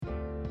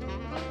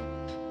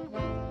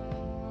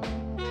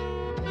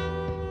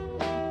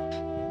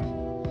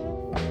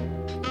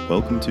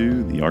Welcome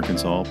to the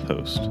Arkansas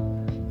Post,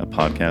 a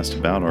podcast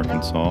about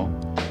Arkansas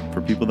for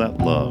people that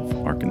love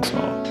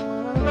Arkansas.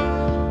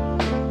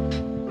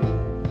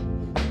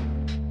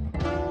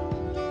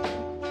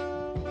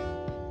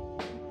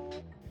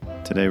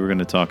 Today we're going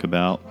to talk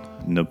about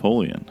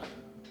Napoleon,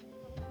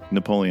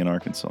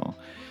 Arkansas,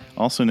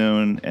 also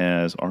known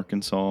as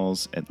Arkansas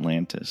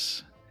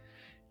Atlantis.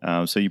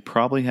 So you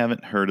probably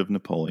haven't heard of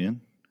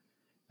Napoleon.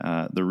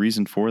 The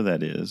reason for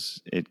that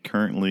is it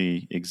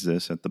currently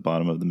exists at the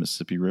bottom of the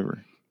Mississippi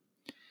River.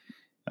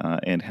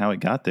 And how it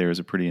got there is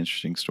a pretty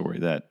interesting story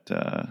that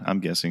I'm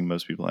guessing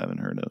most people haven't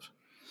heard of.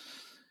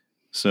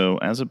 So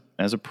as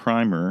a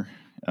primer,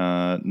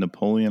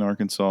 Napoleon,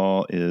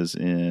 Arkansas is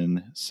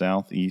in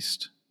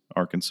southeast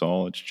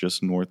Arkansas. It's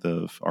just north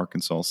of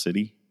Arkansas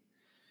City.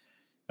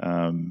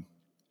 And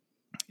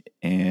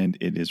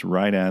it is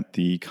right at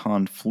the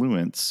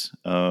confluence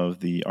of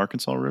the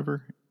Arkansas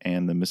River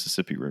and the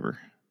Mississippi River.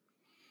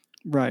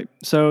 Right.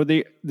 So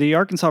the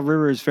Arkansas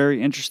River is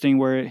very interesting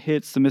where it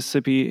hits the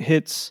Mississippi. It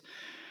hits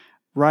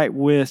right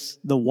with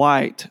the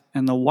White,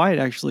 and the White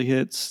actually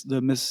hits the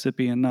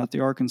Mississippi and not the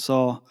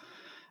Arkansas.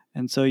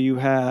 And so you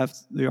have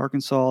the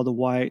Arkansas, the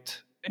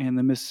White, and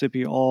the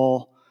Mississippi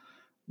all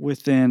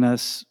within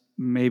us,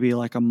 maybe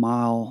like a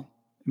mile,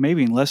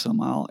 maybe less than a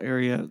mile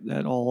area,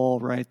 that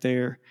all right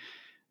there.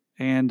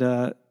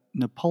 And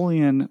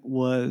Napoleon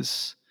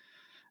was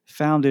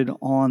founded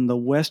on the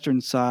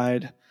western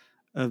side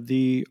of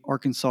the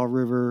Arkansas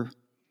River,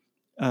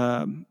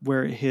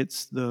 where it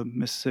hits the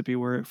Mississippi,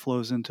 where it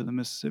flows into the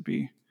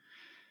Mississippi.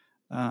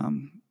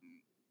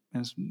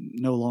 It's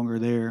no longer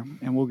there,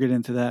 and we'll get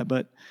into that.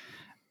 But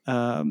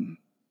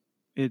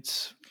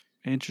it's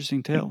an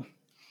interesting tale.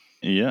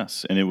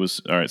 Yes, and it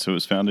was all right. So it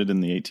was founded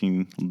in the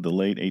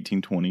late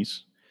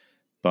 1820s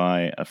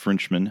by a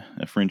French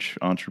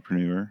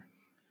entrepreneur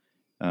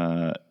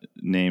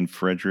named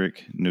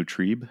Frederick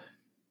Notrebe,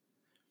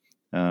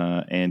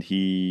 and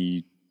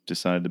he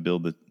decided to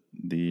build build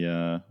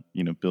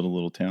a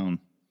little town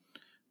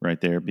right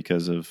there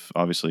because of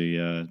obviously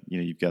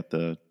you've got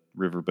the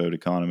riverboat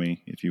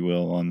economy, if you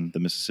will, on the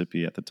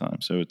Mississippi at the time.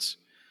 So it's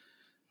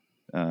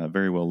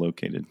very well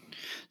located.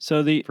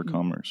 For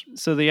commerce.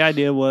 So the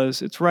idea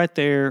was it's right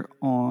there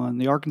on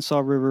the Arkansas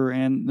River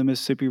and the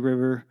Mississippi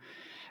River,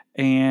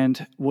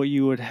 and what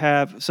you would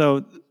have.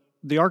 So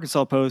the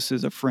Arkansas post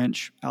is a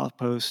French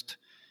outpost.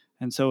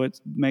 And so it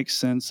makes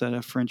sense that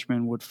a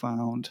Frenchman would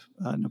found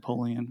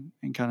Napoleon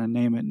and kind of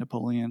name it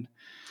Napoleon.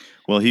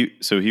 Well, he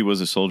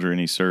was a soldier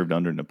and he served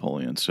under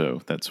Napoleon,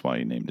 so that's why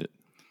he named it.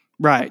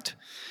 Right,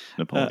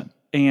 Napoleon.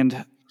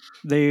 And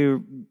he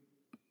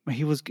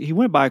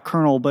went by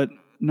Colonel, but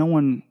no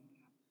one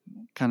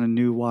kind of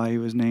knew why he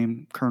was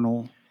named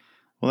Colonel.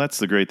 Well, that's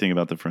the great thing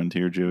about the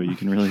frontier, Joey. You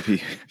can really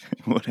be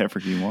whatever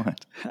you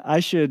want.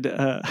 I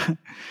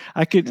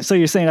could. So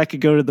you're saying I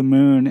could go to the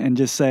moon and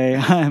just say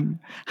I'm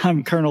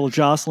Colonel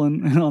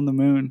Jocelyn on the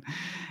moon,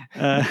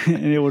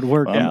 and it would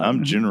work out.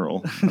 I'm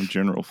General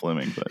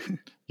Fleming, but you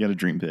got to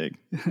dream big.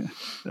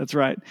 That's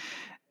right.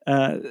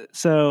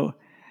 So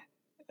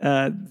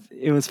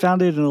it was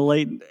founded in the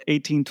late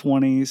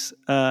 1820s.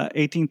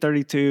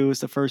 1832 was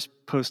the first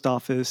post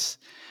office.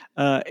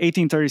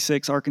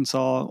 1836,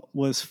 Arkansas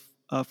was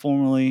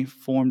formally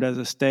formed as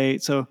a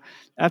state. So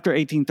after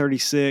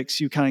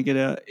 1836, you kind of get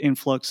an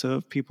influx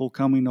of people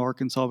coming to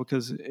Arkansas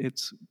because it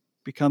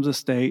becomes a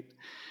state.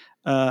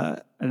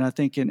 And I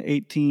think in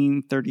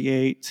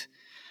 1838,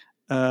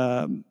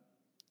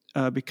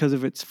 because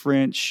of its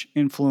French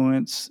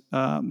influence,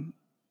 I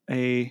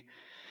think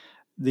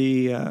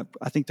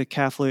the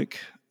Catholic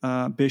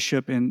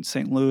bishop in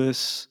St.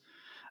 Louis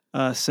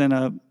sent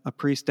a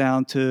priest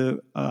down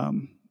to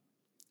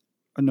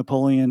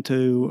Napoleon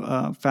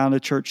to found a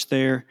church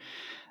there.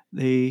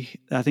 I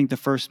think the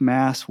first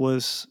mass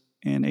was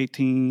in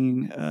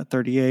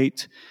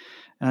 1838,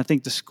 and I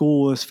think the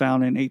school was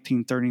founded in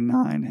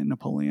 1839 in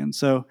Napoleon.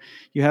 So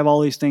you have all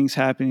these things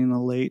happening in the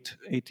late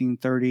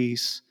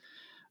 1830s,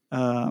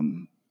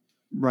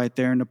 right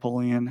there in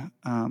Napoleon.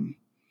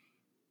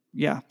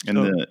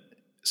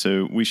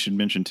 So we should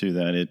mention too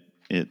that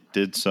it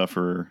did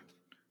suffer,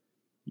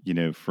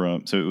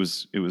 from it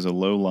was a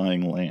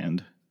low-lying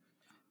land.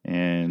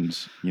 And,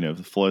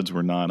 the floods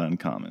were not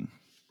uncommon.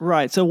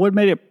 Right. So what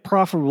made it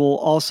profitable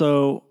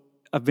also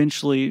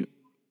eventually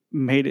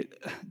made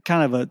it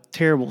kind of a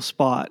terrible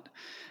spot.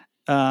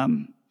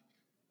 The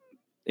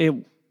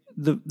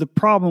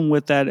problem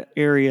with that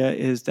area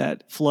is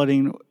that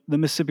flooding, the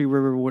Mississippi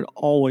River would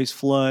always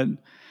flood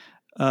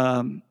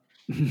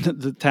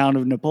the town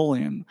of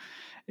Napoleon.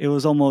 It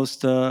was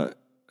almost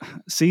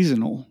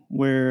seasonal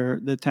where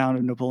the town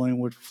of Napoleon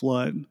would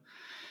flood.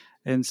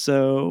 And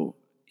so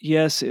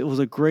yes, it was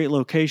a great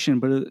location,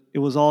 but it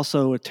was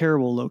also a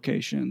terrible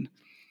location.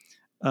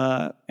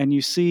 And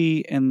you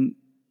see in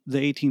the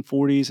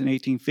 1840s and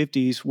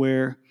 1850s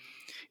where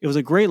it was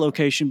a great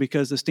location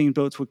because the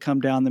steamboats would come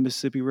down the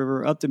Mississippi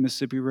River, up the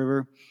Mississippi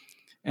River,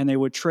 and they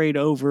would trade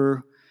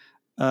over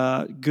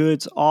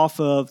goods off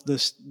of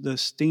the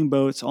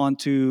steamboats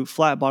onto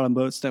flat bottom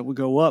boats that would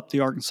go up the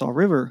Arkansas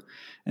River,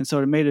 and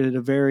so it made it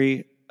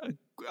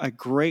a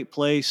great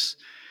place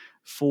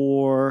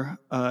for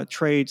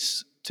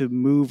trades to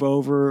move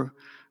over,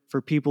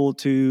 for people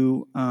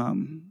to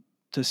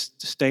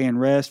stay and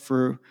rest,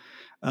 for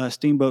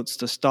steamboats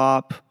to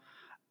stop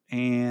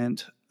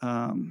and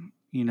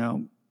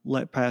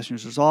let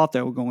passengers off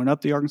that were going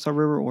up the Arkansas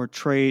River, or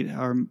trade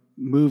or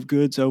move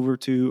goods over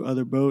to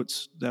other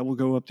boats that will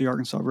go up the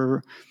Arkansas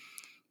River.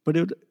 But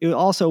it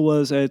also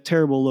was a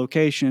terrible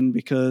location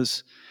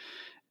because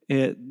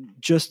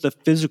just the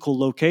physical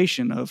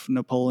location of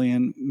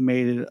Napoleon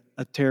made it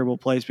a terrible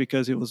place,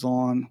 because it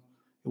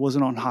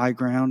wasn't on high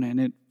ground and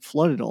it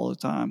flooded all the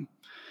time.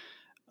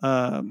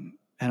 And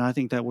I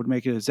think that would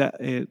make it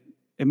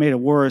made it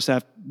worse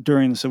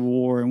during the Civil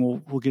War, and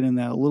we'll get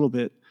into that a little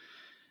bit.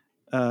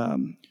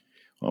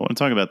 Well, I want to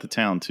talk about the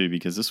town too,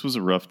 because this was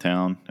a rough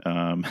town.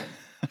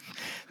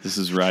 This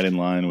is right in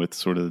line with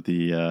sort of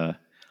the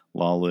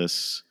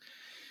lawless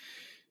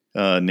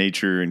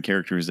nature and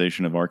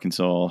characterization of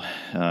Arkansas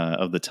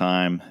of the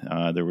time.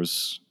 It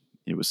was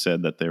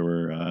said that there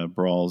were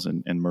brawls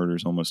and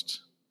murders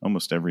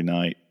almost every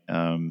night.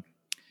 I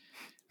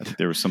think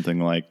there was something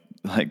like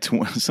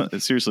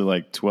seriously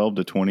like 12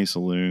 to 20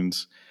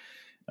 saloons.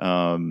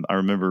 I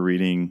remember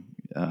reading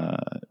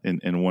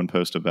in one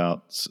post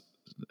about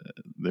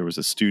there was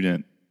a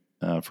student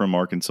from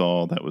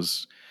Arkansas that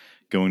was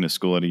going to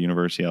school at a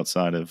university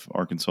outside of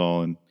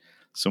Arkansas, and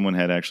someone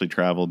had actually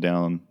traveled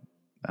down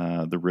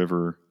the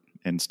river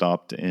and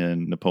stopped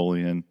in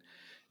Napoleon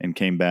and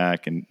came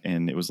back, and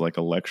it was like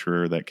a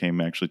lecturer that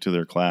came actually to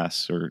their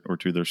class or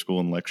to their school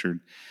and lectured,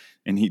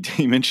 and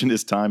he mentioned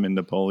his time in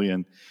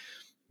Napoleon.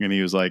 And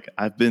he was like,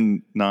 I've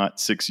been not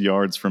 6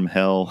 yards from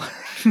hell.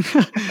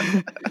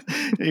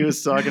 He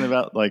was talking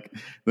about like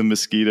the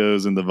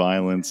mosquitoes and the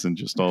violence and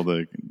just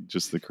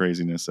the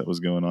craziness that was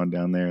going on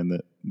down there.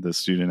 And the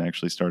student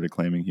actually started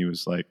claiming he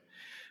was like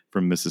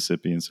from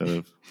Mississippi instead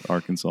of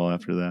Arkansas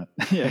after that.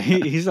 Yeah,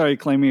 he started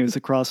claiming he was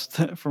across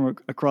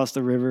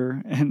the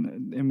river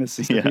and in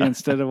Mississippi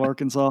instead of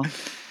Arkansas.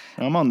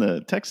 I'm on the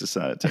Texas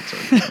side of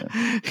Texas.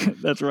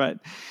 That's right.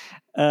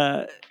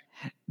 I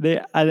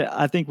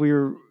think we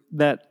were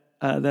that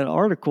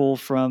article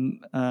from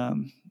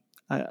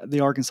the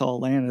Arkansas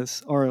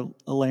Atlantis, or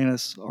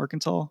Atlantis,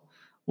 Arkansas.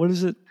 What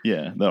is it?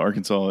 Yeah, the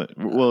Arkansas.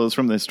 Well, it's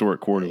from the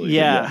Historic Quarterly.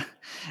 Yeah.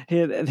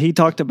 He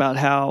talked about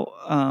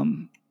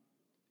how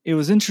it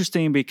was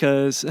interesting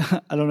because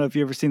I don't know if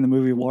you ever seen the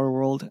movie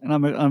Waterworld, and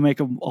I'm make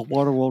a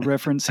Waterworld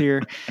reference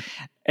here.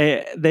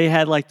 They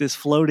had like this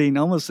floating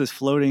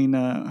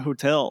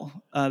hotel.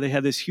 They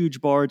had this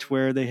huge barge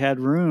where they had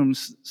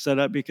rooms set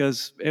up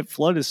because it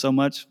flooded so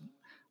much.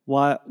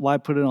 Why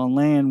put it on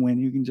land when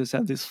you can just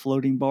have this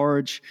floating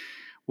barge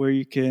where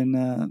you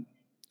can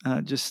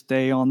just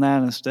stay on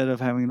that instead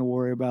of having to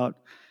worry about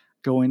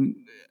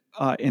going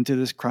into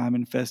this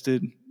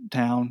crime-infested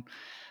town.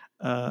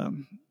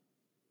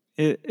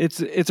 It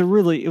was a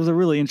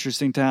really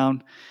interesting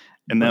town.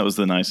 And that was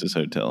the nicest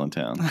hotel in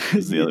town,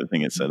 is the other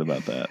thing it said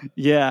about that.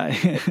 Yeah,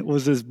 it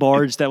was this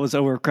barge that was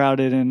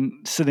overcrowded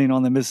and sitting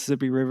on the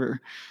Mississippi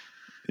River.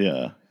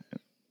 Yeah.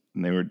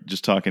 And they were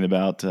just talking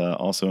about,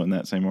 also in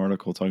that same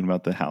article, talking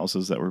about the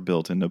houses that were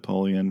built in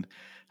Napoleon,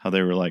 how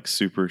they were like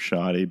super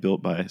shoddy,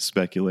 built by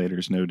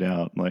speculators, no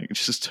doubt. Like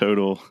just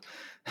total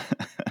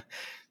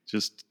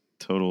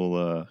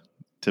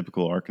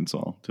typical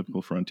Arkansas,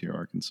 typical frontier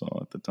Arkansas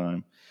at the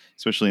time,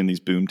 especially in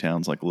these boom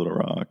towns like Little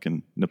Rock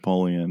and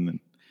Napoleon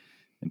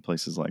and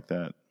places like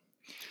that.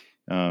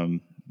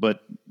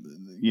 But,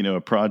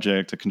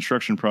 a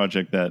construction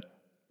project that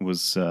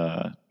was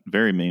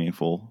very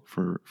meaningful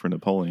for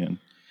Napoleon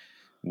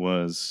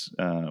was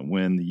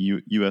when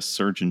the U.S.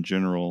 Surgeon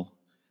General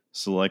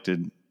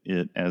selected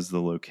it as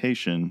the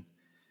location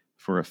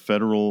for a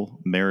federal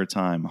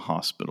maritime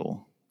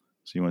hospital.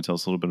 So you want to tell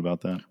us a little bit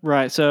about that?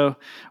 Right. So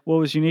what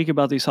was unique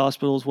about these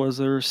hospitals was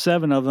there were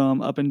 7 of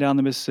them up and down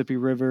the Mississippi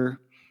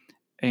River,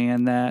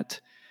 and that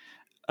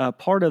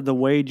part of the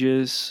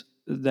wages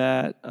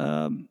that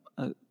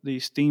the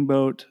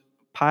steamboat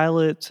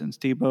pilots and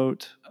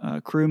steamboat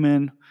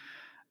crewmen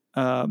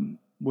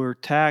were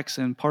taxed,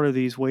 and part of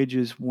these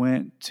wages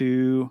went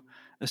to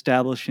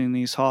establishing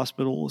these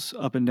hospitals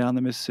up and down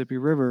the Mississippi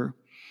River.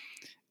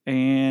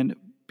 And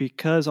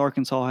because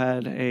Arkansas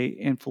had a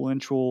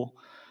influential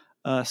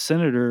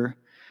senator,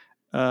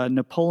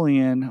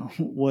 Napoleon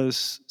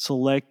was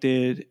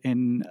selected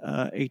in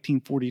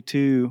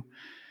 1842,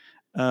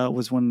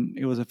 was when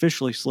it was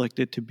officially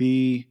selected to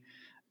be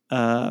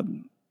a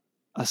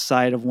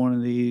site of one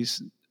of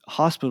these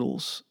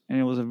hospitals. And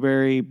it was a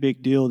very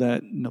big deal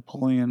that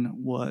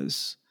Napoleon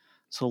was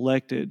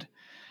selected.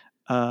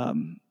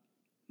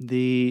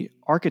 The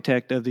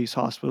architect of these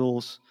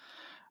hospitals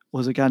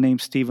was a guy named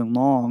Stephen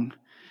Long,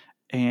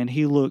 and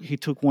he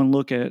took one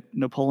look at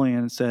Napoleon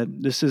and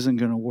said, "This isn't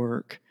going to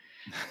work."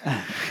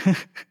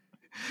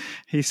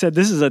 He said,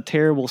 "This is a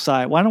terrible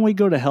site. Why don't we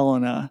go to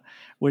Helena?"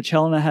 Which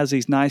Helena has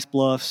these nice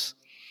bluffs.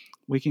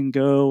 We can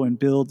go and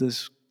build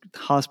this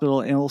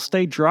hospital, and it'll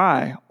stay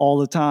dry all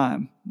the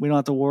time. We don't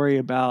have to worry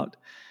about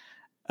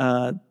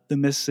the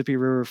Mississippi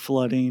River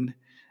flooding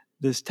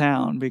this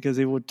town because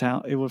it would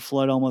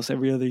flood almost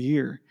every other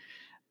year.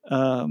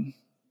 And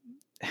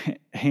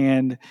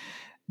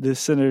the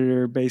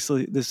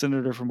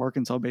senator from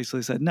Arkansas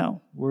basically said,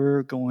 no,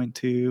 we're going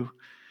to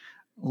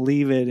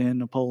leave it in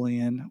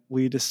Napoleon.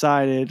 We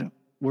decided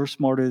we're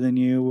smarter than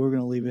you. We're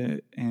going to leave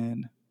it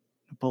in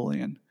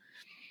Napoleon.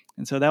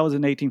 And so that was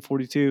in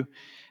 1842.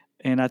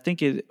 And I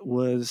think it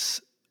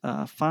was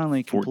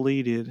finally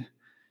completed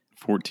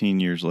 14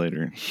 years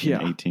later in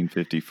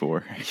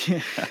 1854.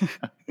 Yeah.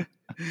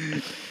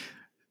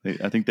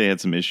 I think they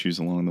had some issues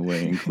along the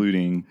way,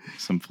 including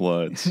some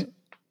floods.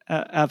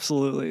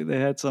 Absolutely. They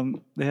had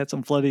some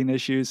flooding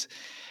issues.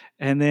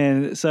 And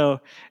then,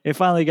 so it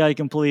finally got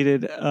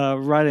completed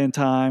right in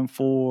time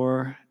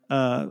for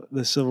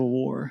the Civil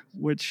War,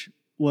 which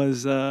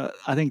was, I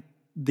think,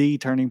 the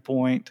turning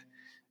point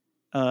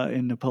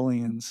in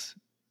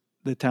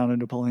the town of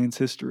Napoleon's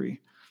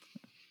history.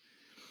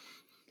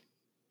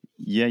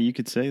 Yeah, you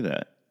could say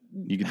that.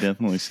 You could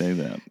definitely say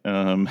that.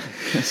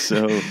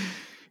 So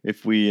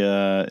if we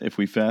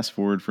fast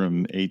forward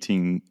from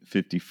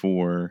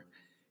 1854,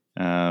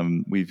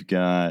 we've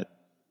got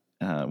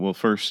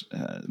first,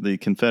 the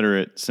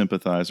Confederate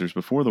sympathizers,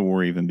 before the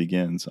war even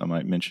begins, I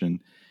might mention,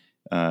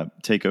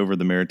 take over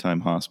the Maritime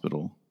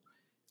Hospital,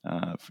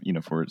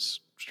 for its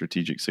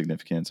strategic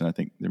significance. And I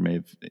think there may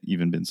have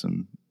even been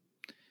some,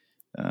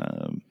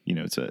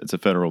 it's a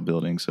federal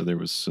building, so there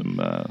was some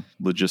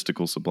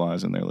logistical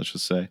supplies in there, let's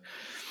just say.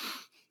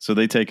 So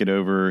they take it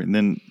over, and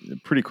then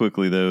pretty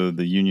quickly, though,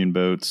 the Union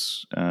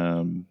boats,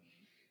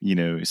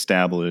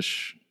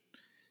 establish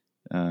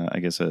I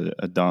guess,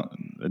 a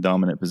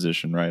dominant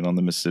position, right, on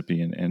the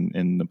Mississippi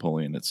and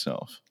Napoleon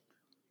itself.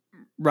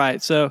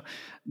 Right. So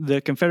the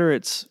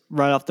Confederates,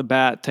 right off the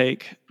bat,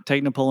 take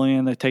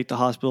Napoleon. They take the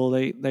hospital.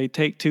 They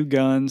take 2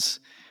 guns,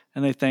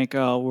 and they think,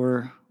 oh,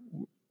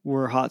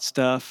 we're hot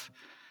stuff.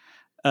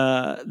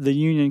 The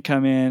Union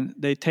come in.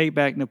 They take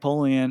back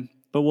Napoleon.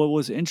 But what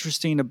was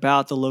interesting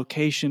about the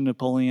location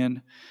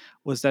Napoleon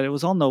was that it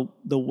was on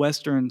the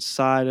western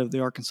side of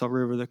the Arkansas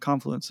River, the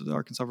confluence of the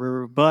Arkansas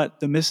River. But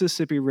the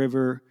Mississippi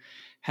River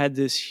had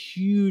this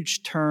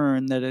huge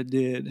turn that it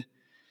did.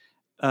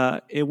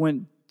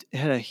 It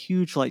had a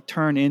huge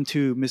turn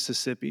into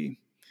Mississippi.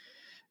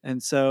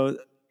 And so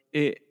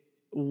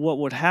what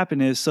would happen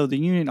is, so the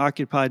Union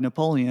occupied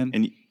Napoleon.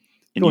 And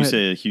you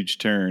say a huge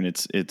turn.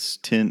 It's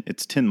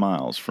 10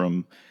 miles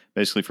from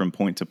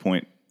point to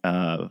point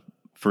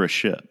for a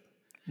ship.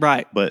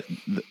 Right. But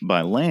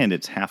by land,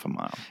 it's half a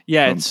mile.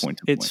 Yeah, from point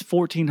to it's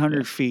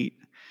 1,400 feet.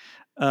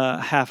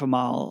 Half a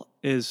mile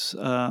is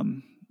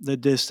the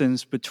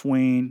distance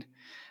between.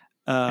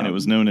 And it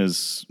was known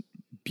as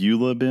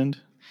Beulah Bend?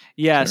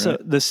 Yeah, so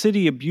right? The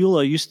city of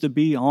Beulah used to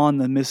be on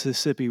the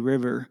Mississippi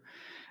River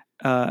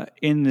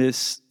in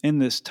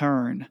this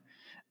turn.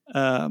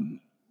 When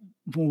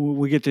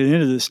we get to the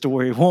end of the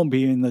story, it won't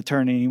be in the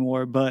turn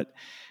anymore. But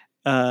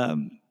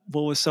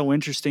what was so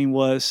interesting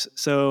was,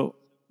 so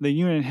the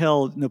Union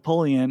held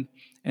Napoleon,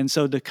 and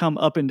so to come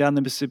up and down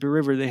the Mississippi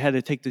River, they had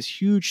to take this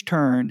huge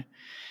turn.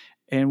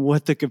 And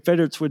what the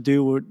Confederates would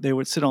do, they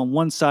would sit on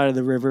one side of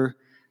the river,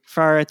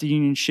 fire at the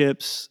Union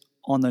ships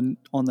on the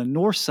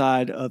north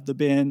side of the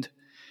bend,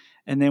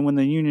 and then when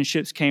the Union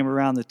ships came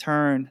around the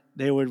turn,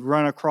 they would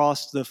run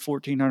across the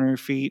 1,400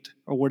 feet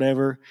or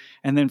whatever,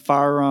 and then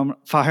fire them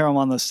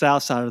on the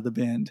south side of the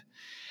bend.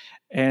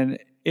 And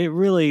it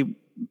really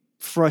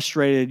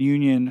frustrated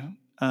Union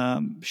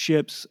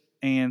ships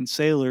and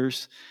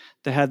sailors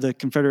to have the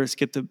Confederates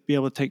get to be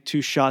able to take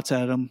 2 shots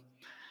at them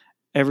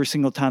every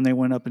single time they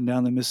went up and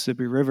down the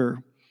Mississippi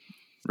River.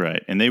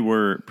 Right, and they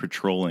were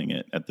patrolling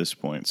it at this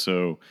point.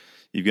 So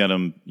you've got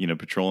them,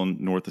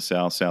 patrolling north to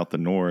south, south to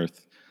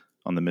north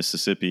on the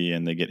Mississippi,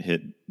 and they get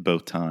hit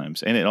both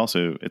times. And it's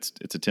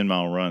a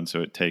 10-mile run,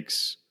 so it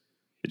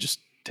just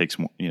takes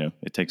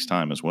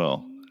time as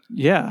well.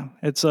 Yeah,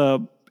 it's a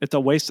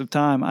waste of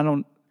time. I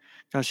don't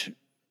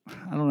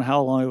know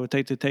how long it would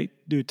take to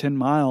do 10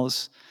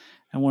 miles,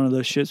 and one of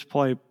those ships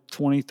probably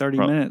 20, 30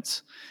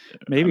 minutes,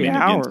 maybe an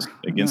hour.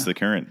 Against the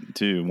current,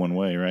 too, one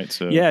way, right?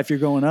 So yeah, if you're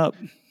going up.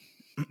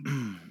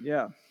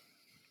 Yeah.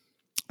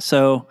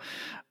 So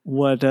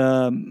what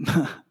a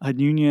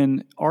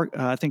Union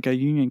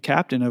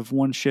captain of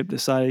one ship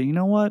decided, you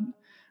know what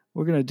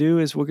we're going to do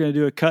is we're going to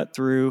do a cut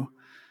through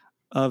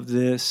of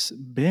this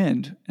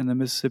bend in the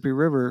Mississippi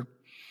River.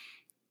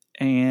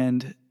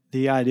 And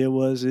the idea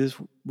is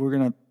we're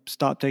going to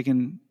stop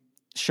taking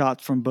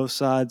shots from both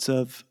sides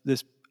of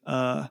this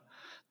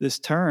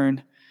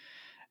turn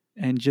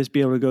and just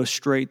be able to go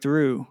straight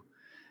through.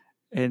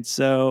 And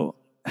so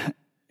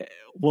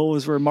what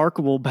was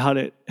remarkable about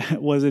it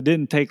was it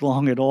didn't take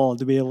long at all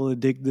to be able to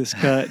dig this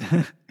cut.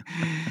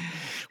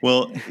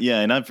 Well, yeah,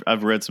 and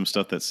I've read some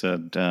stuff that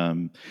said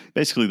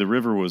basically the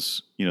river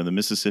was, the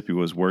Mississippi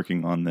was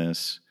working on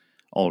this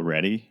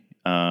already.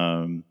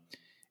 And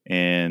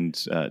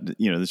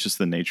it's just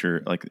the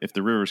nature, like if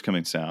the river's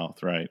coming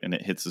south, right, and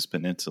it hits this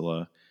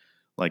peninsula,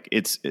 like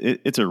it's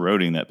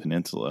eroding that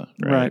peninsula,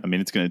 right? Right. I mean,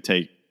 it's going to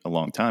take a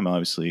long time,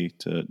 obviously,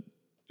 to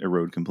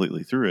erode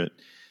completely through it,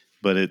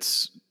 but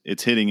it's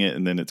hitting it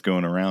and then it's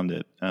going around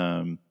it.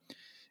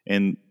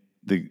 And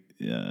the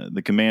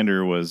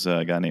commander was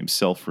a guy named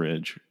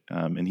Selfridge,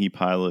 and he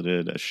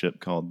piloted a ship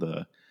called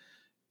the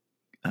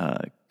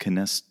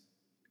Conestoga,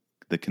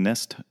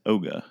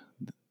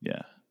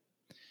 yeah,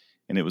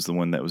 and it was the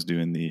one that was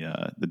doing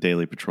the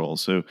daily patrol.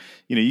 So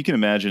you can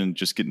imagine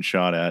just getting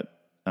shot at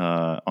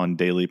on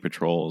daily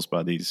patrols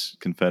by these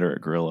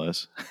Confederate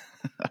guerrillas.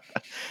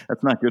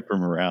 That's not good for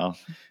morale.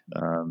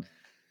 So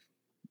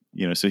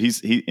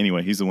he's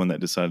the one that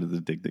decided to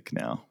dig the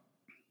canal.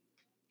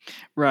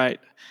 Right.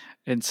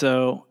 And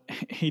so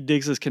he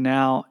digs this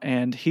canal,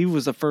 and he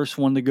was the first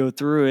one to go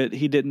through it.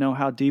 He didn't know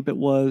how deep it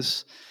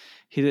was.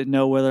 He didn't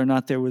know whether or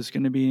not there was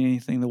going to be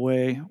anything the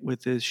way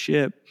with his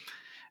ship.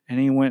 And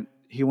he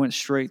went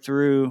straight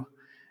through.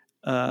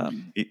 He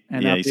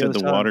said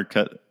the water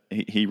cut.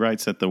 He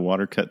writes that the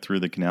water cut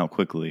through the canal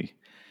quickly,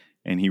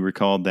 and he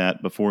recalled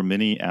that before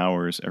many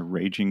hours, a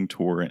raging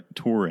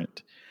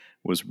torrent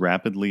was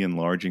rapidly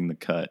enlarging the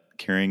cut,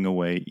 carrying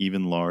away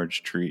even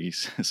large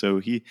trees. So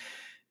he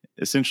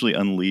essentially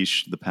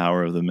unleashed the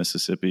power of the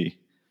Mississippi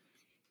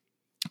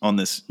on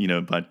this,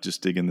 by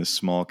just digging this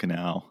small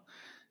canal.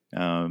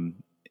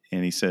 And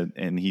he said,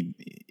 and he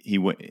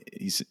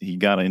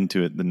got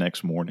into it the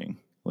next morning.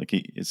 Like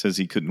it says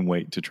he couldn't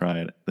wait to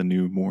try the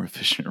new, more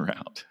efficient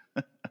route.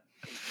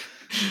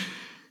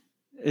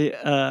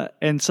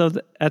 And so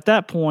at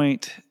that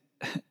point,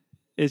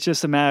 it's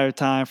just a matter of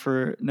time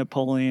for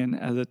Napoleon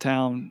as a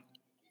town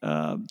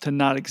to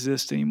not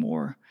exist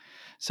anymore.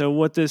 So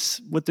what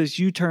this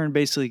U-turn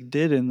basically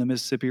did in the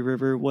Mississippi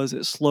River was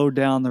it slowed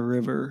down the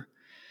river.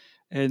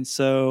 And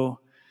so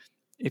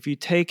if you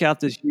take out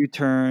this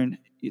U-turn,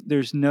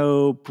 there's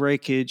no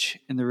breakage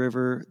in the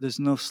river. There's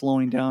no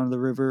slowing down of the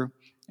river.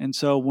 And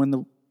so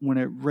when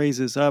it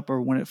raises up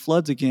or when it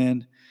floods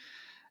again,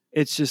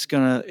 it's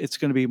gonna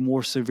be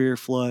more severe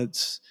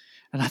floods.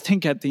 And I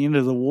think at the end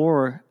of the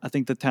war, I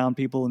think the town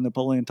people in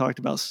Napoleon talked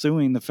about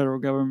suing the federal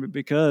government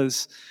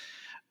because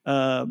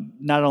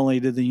not only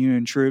did the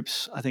Union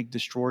troops, I think,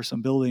 destroy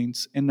some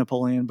buildings in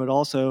Napoleon, but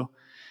also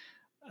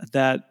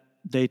that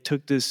they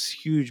took this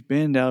huge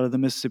bend out of the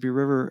Mississippi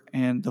River,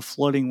 and the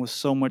flooding was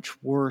so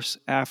much worse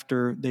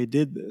after they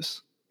did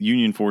this.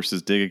 Union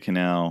forces dig a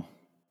canal,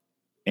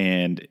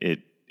 and it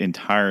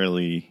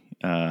entirely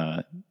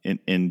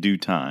in due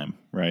time,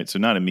 right? So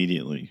not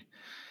immediately,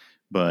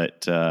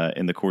 but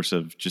in the course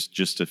of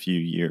just a few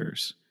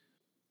years,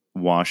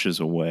 washes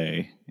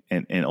away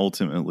and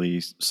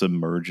ultimately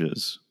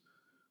submerges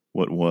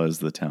what was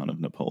the town of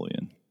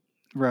Napoleon.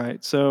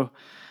 Right. So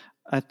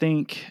I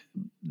think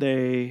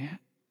they,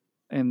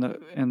 in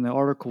the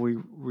article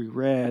we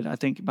read, I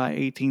think by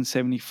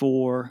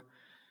 1874,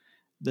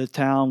 the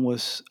town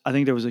was, I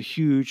think there was a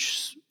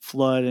huge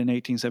flood in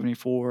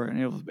 1874,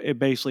 and it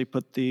basically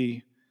put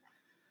the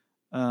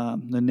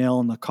nail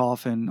in the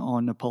coffin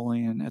on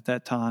Napoleon at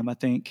that time. I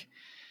think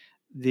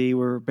they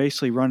were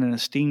basically running a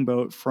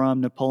steamboat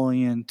from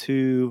Napoleon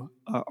to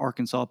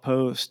Arkansas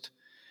Post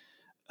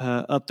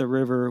up the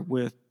river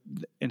with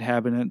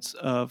inhabitants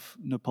of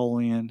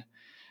Napoleon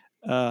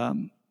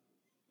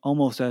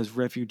almost as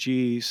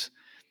refugees.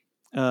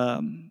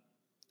 I'm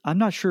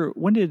not sure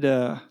when did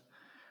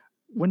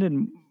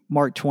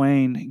Mark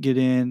Twain get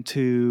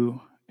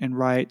into and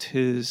write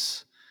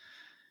his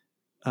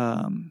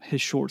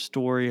short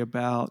story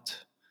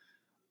about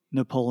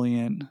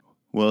Napoleon.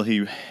 Well,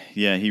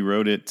 he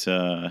wrote it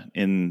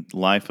in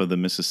Life of the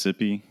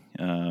Mississippi,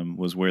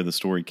 was where the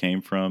story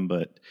came from,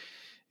 but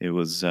it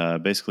was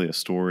basically a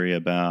story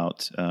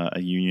about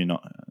a Union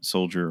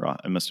soldier,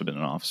 it must have been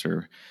an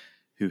officer,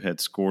 who had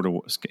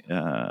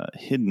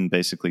hidden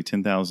basically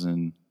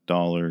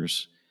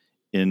 $10,000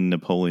 in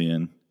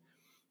Napoleon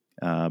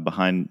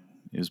behind.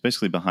 It was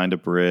basically behind a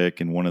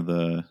brick in one of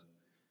the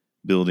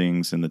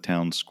buildings in the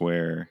town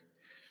square.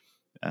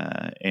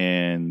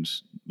 And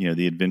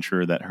the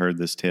adventurer that heard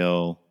this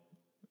tale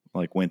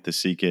went to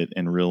seek it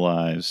and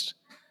realized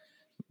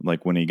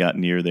when he got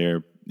near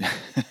there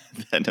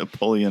that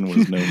Napoleon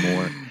was no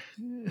more.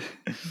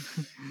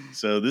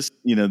 So this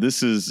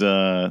is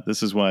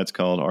why it's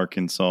called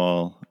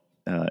Arkansas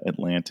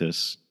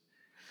Atlantis,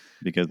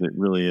 because it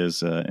really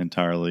is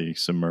entirely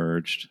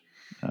submerged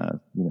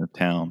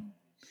town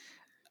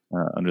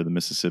under the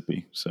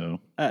Mississippi. So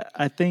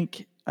I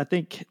think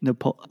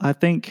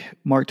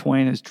Mark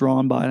Twain is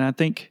drawn by, and I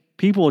think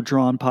people are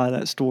drawn by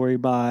that story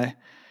by,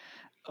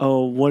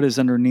 what is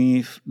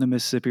underneath the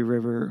Mississippi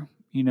River?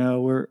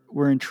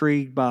 We're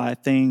intrigued by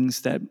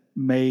things that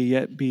may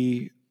yet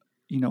be,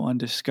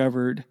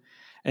 undiscovered,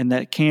 and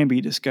that can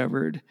be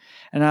discovered.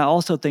 And I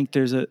also think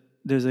there's a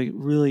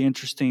really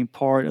interesting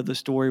part of the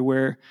story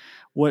where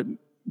what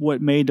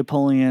made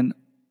Napoleon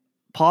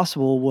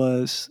possible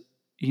was,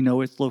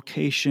 its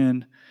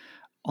location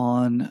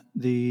on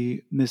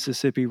the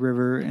Mississippi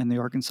River and the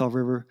Arkansas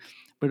River,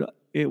 but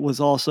it was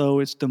also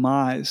its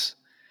demise.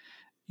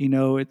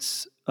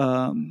 It's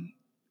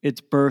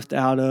birthed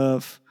out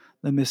of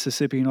the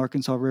Mississippi and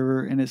Arkansas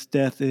River, and its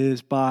death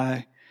is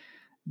by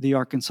the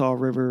Arkansas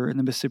River and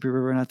the Mississippi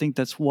River. And I think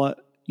that's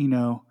what,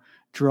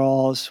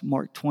 draws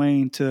Mark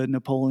Twain to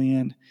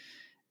Napoleon,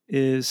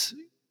 is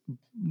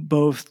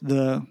both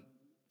the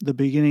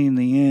beginning and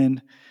the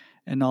end,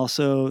 and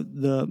also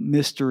the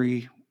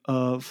mystery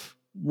of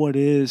what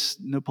is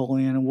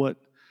Napoleon and what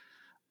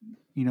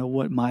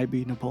might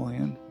be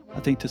Napoleon. I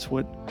think that's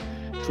what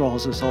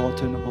draws us all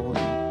to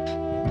Napoleon.